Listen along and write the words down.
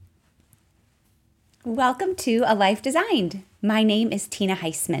Welcome to A Life Designed. My name is Tina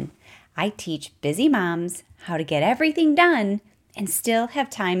Heisman. I teach busy moms how to get everything done and still have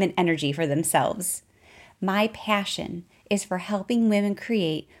time and energy for themselves. My passion is for helping women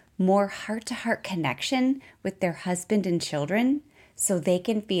create more heart-to-heart connection with their husband and children so they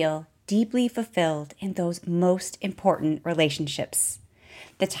can feel deeply fulfilled in those most important relationships.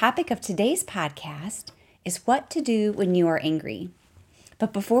 The topic of today's podcast is what to do when you are angry.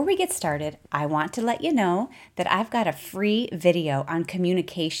 But before we get started, I want to let you know that I've got a free video on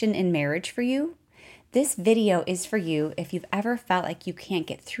communication in marriage for you. This video is for you if you've ever felt like you can't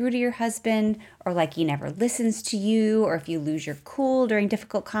get through to your husband, or like he never listens to you, or if you lose your cool during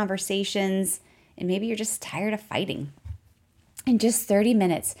difficult conversations, and maybe you're just tired of fighting. In just 30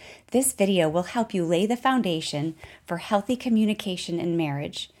 minutes, this video will help you lay the foundation for healthy communication in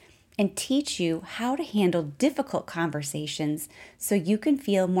marriage and teach you how to handle difficult conversations so you can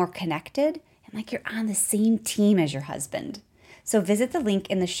feel more connected and like you're on the same team as your husband. So visit the link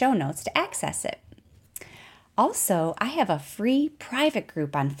in the show notes to access it. Also, I have a free private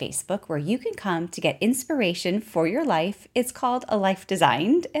group on Facebook where you can come to get inspiration for your life. It's called A Life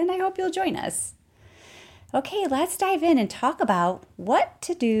Designed, and I hope you'll join us. Okay, let's dive in and talk about what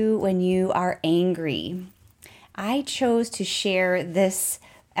to do when you are angry. I chose to share this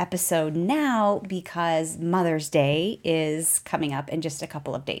episode now because Mother's Day is coming up in just a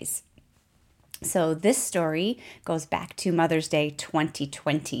couple of days. So this story goes back to Mother's Day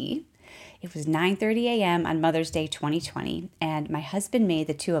 2020. It was 9:30 a.m. on Mother's Day 2020, and my husband made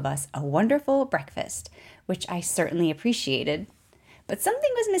the two of us a wonderful breakfast, which I certainly appreciated. But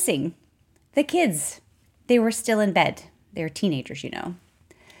something was missing. The kids, they were still in bed. They're teenagers, you know.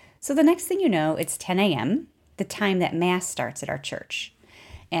 So the next thing you know, it's 10 a.m., the time that Mass starts at our church.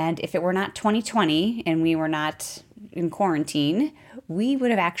 And if it were not 2020 and we were not in quarantine, we would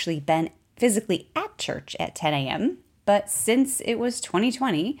have actually been physically at church at 10 a.m. But since it was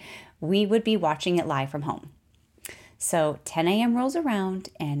 2020, we would be watching it live from home. So 10 a.m. rolls around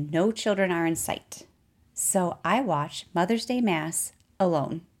and no children are in sight. So I watch Mother's Day Mass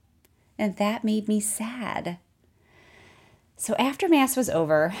alone. And that made me sad. So after Mass was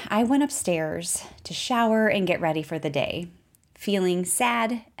over, I went upstairs to shower and get ready for the day, feeling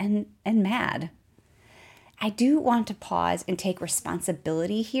sad and mad. I do want to pause and take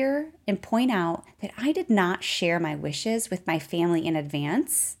responsibility here and point out that I did not share my wishes with my family in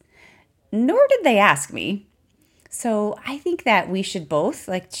advance, nor did they ask me. So I think that we should both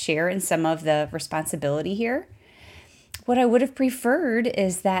share in some of the responsibility here. What I would have preferred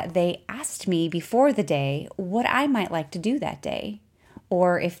is that they asked me before the day what I might like to do that day,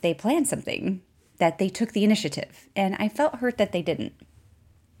 or if they planned something, that they took the initiative, and I felt hurt that they didn't.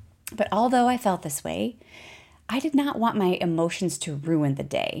 But although I felt this way, I did not want my emotions to ruin the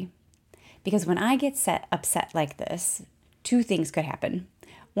day. Because when I get upset like this, two things could happen.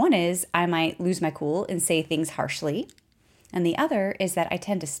 One is I might lose my cool and say things harshly. And the other is that I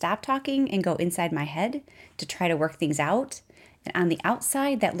tend to stop talking and go inside my head to try to work things out. And on the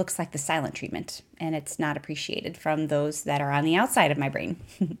outside, that looks like the silent treatment, and it's not appreciated from those that are on the outside of my brain.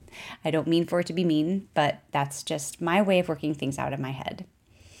 I don't mean for it to be mean, but that's just my way of working things out in my head.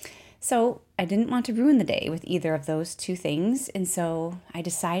 So I didn't want to ruin the day with either of those two things, and so I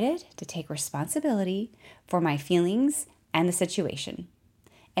decided to take responsibility for my feelings and the situation,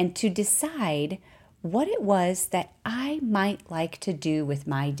 and to decide what it was that I might like to do with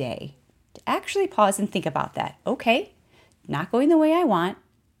my day. To actually pause and think about that. Okay, not going the way I want.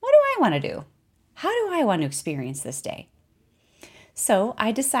 What do I want to do? How do I want to experience this day? So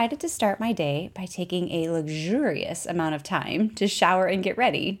I decided to start my day by taking a luxurious amount of time to shower and get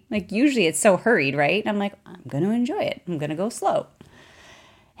ready. Usually it's so hurried, right? I'm like, I'm going to enjoy it. I'm going to go slow.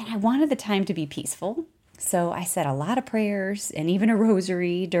 And I wanted the time to be peaceful. So I said a lot of prayers and even a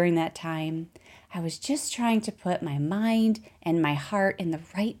rosary during that time. I was just trying to put my mind and my heart in the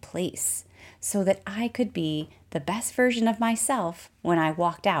right place so that I could be the best version of myself when I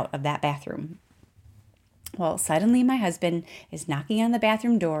walked out of that bathroom. Well, suddenly my husband is knocking on the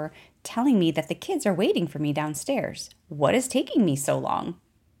bathroom door, telling me that the kids are waiting for me downstairs. What is taking me so long?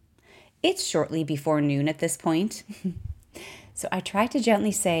 It's shortly before noon at this point. So I tried to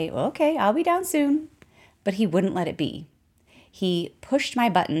gently say, okay, I'll be down soon. But he wouldn't let it be. He pushed my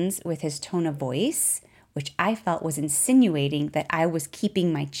buttons with his tone of voice, which I felt was insinuating that I was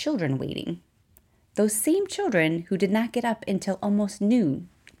keeping my children waiting. Those same children who did not get up until almost noon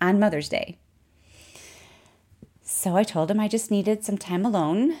on Mother's Day. So I told him I just needed some time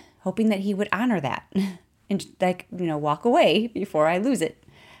alone, hoping that he would honor that and walk away before I lose it.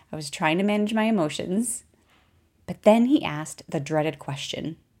 I was trying to manage my emotions. But then he asked the dreaded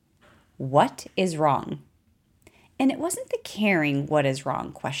question, what is wrong? And it wasn't the caring what is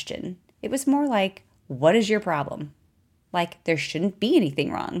wrong question. It was more like, what is your problem? Like there shouldn't be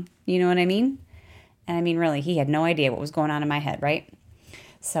anything wrong. You know what I mean? And I mean, really, he had no idea what was going on in my head, right?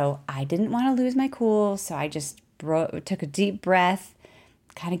 So I didn't want to lose my cool. So I just took a deep breath,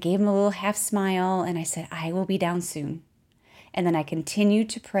 kind of gave him a little half smile, and I said, I will be down soon. And then I continued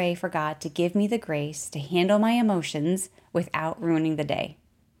to pray for God to give me the grace to handle my emotions without ruining the day.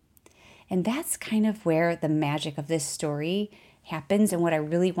 And that's kind of where the magic of this story happens and what I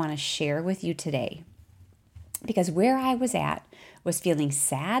really want to share with you today. Because where I was at was feeling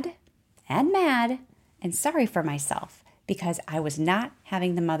sad and mad and sorry for myself because I was not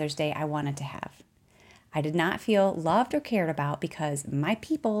having the Mother's Day I wanted to have. I did not feel loved or cared about because my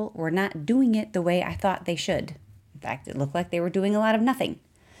people were not doing it the way I thought they should. In fact, it looked like they were doing a lot of nothing.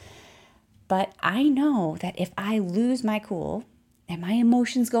 But I know that if I lose my cool and my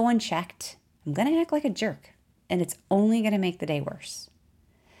emotions go unchecked, I'm going to act like a jerk, and it's only going to make the day worse.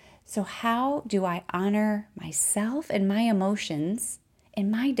 So how do I honor myself and my emotions and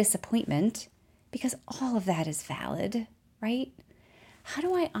my disappointment? Because all of that is valid, right? How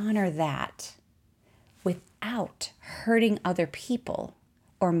do I honor that without hurting other people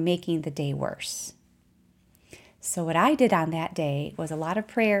or making the day worse? So what I did on that day was a lot of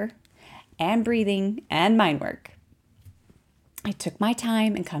prayer and breathing and mind work. I took my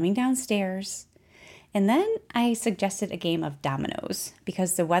time in coming downstairs, and then I suggested a game of dominoes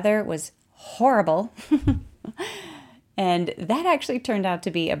because the weather was horrible. And that actually turned out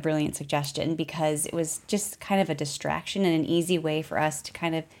to be a brilliant suggestion because it was just kind of a distraction and an easy way for us to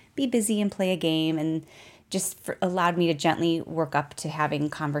kind of be busy and play a game, and just allowed me to gently work up to having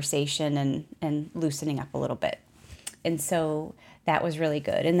conversation and loosening up a little bit. And so that was really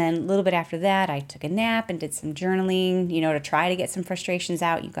good. And then a little bit after that, I took a nap and did some journaling, to try to get some frustrations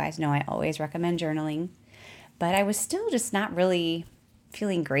out. You guys know I always recommend journaling. But I was still just not really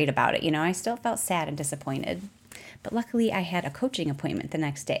feeling great about it. I still felt sad and disappointed. But luckily, I had a coaching appointment the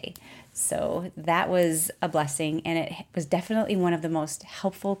next day. So that was a blessing. And it was definitely one of the most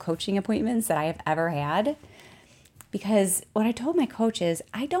helpful coaching appointments that I have ever had. Because what I told my coach is,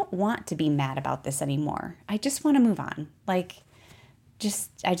 I don't want to be mad about this anymore. I just want to move on. I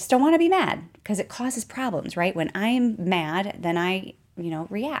just don't want to be mad because it causes problems, right? When I'm mad, then I,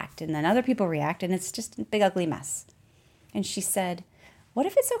 react, and then other people react, and it's just a big ugly mess. And she said, what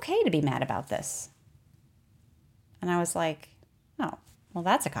if it's okay to be mad about this? And I was like, oh, well,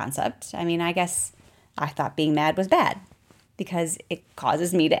 that's a concept. I mean, I guess I thought being mad was bad because it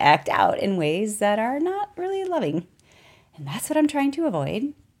causes me to act out in ways that are not really loving. And that's what I'm trying to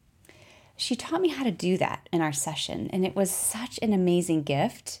avoid. She taught me how to do that in our session, and it was such an amazing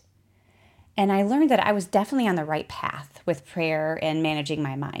gift. And I learned that I was definitely on the right path with prayer and managing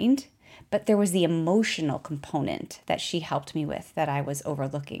my mind, but there was the emotional component that she helped me with that I was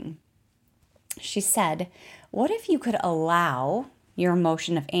overlooking. She said, what if you could allow your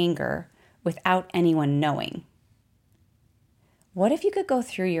emotion of anger without anyone knowing? What if you could go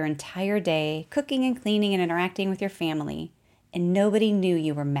through your entire day cooking and cleaning and interacting with your family and nobody knew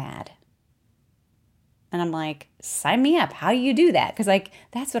you were mad? And I'm like, sign me up. How do you do that? Because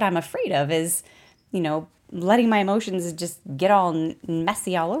that's what I'm afraid of is, letting my emotions just get all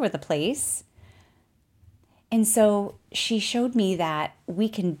messy all over the place. And so she showed me that we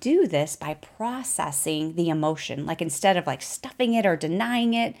can do this by processing the emotion. Instead of stuffing it or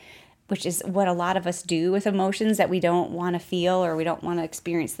denying it, which is what a lot of us do with emotions that we don't want to feel or we don't want to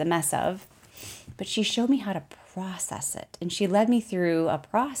experience the mess of. But she showed me how to process it. And she led me through a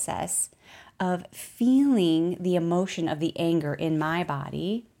process of feeling the emotion of the anger in my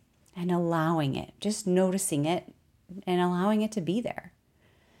body and allowing it, just noticing it and allowing it to be there.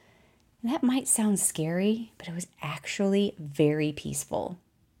 And that might sound scary, but it was actually very peaceful.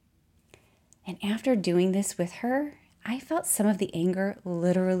 And after doing this with her, I felt some of the anger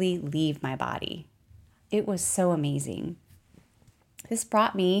literally leave my body. It was so amazing. This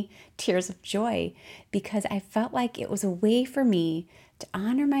brought me tears of joy because I felt like it was a way for me to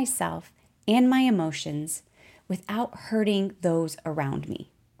honor myself and my emotions without hurting those around me.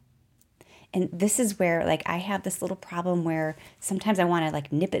 And this is where I have this little problem where sometimes I want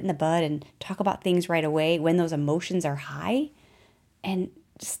to nip it in the bud and talk about things right away when those emotions are high, and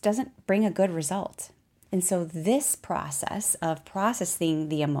just doesn't bring a good result. And so this process of processing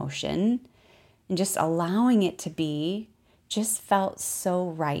the emotion and just allowing it to be just felt so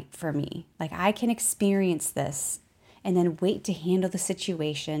right for me. I can experience this and then wait to handle the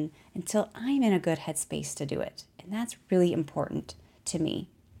situation until I'm in a good headspace to do it. And that's really important to me.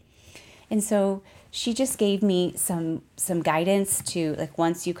 And so she just gave me some guidance to, like,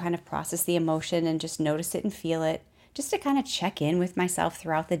 once you kind of process the emotion and just notice it and feel it, just to kind of check in with myself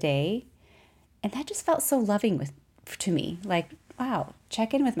throughout the day. And that just felt so loving to me. Like, wow,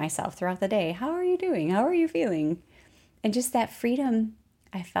 check in with myself throughout the day. How are you doing? How are you feeling? And just that freedom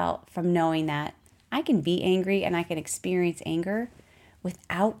I felt from knowing that I can be angry and I can experience anger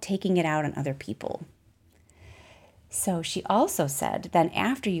without taking it out on other people. So she also said, then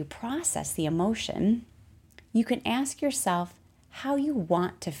after you process the emotion, you can ask yourself how you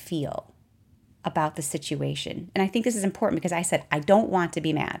want to feel about the situation. And I think this is important because I said, I don't want to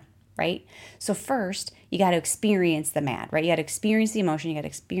be mad, right? So first, you got to experience the mad, right? You got to experience the emotion, you got to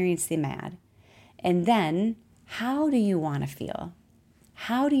experience the mad. And then, how do you want to feel?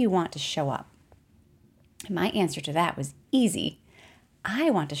 How do you want to show up? And my answer to that was easy. I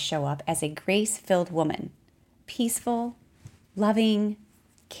want to show up as a grace-filled woman, peaceful, loving,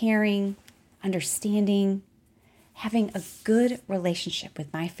 caring, understanding, having a good relationship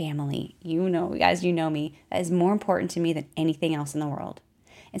with my family. You know, guys, you know me. That is more important to me than anything else in the world.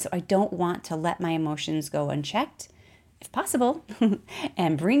 And so I don't want to let my emotions go unchecked, if possible,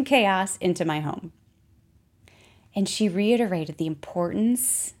 and bring chaos into my home. And she reiterated the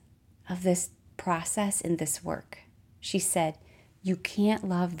importance of this process in this work. She said, you can't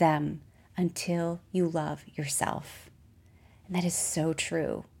love them until you love yourself. And that is so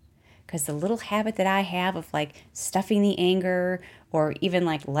true. Because the little habit that I have of like stuffing the anger or even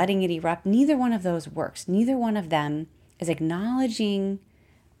like letting it erupt, neither one of those works. Neither one of them is acknowledging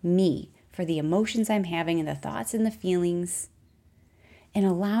me for the emotions I'm having and the thoughts and the feelings, and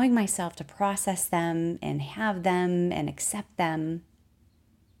allowing myself to process them and have them and accept them,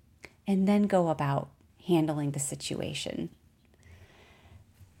 and then go about handling the situation.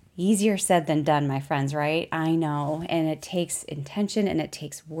 Easier said than done, my friends, right? I know, and it takes intention and it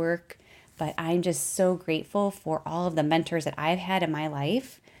takes work, but I'm just so grateful for all of the mentors that I've had in my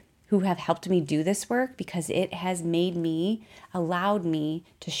life who have helped me do this work, because it has allowed me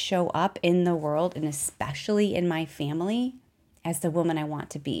to show up in the world, and especially in my family, as the woman I want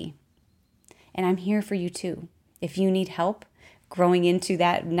to be. And I'm here for you too. If you need help growing into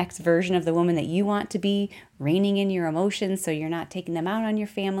that next version of the woman that you want to be, reining in your emotions so you're not taking them out on your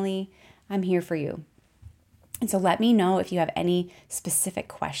family, I'm here for you. And so let me know if you have any specific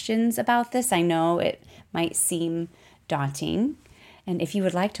questions about this. I know it might seem daunting. And if you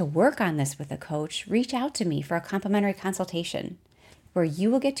would like to work on this with a coach, reach out to me for a complimentary consultation where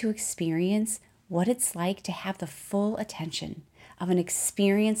you will get to experience what it's like to have the full attention of an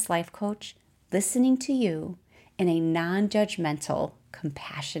experienced life coach listening to you in a non-judgmental,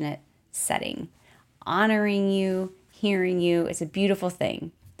 compassionate setting. Honoring you, hearing you is a beautiful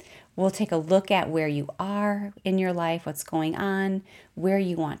thing. We'll take a look at where you are in your life, what's going on, where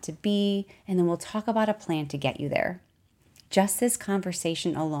you want to be, and then we'll talk about a plan to get you there. Just this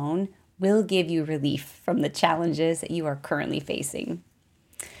conversation alone will give you relief from the challenges that you are currently facing.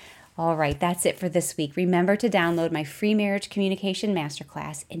 All right, that's it for this week. Remember to download my free marriage communication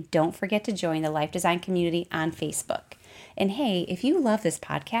masterclass, and don't forget to join the Life Design community on Facebook. And hey, if you love this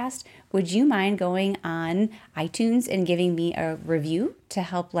podcast, would you mind going on iTunes and giving me a review to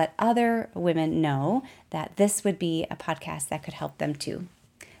help let other women know that this would be a podcast that could help them too?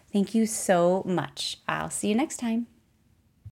 Thank you so much. I'll see you next time.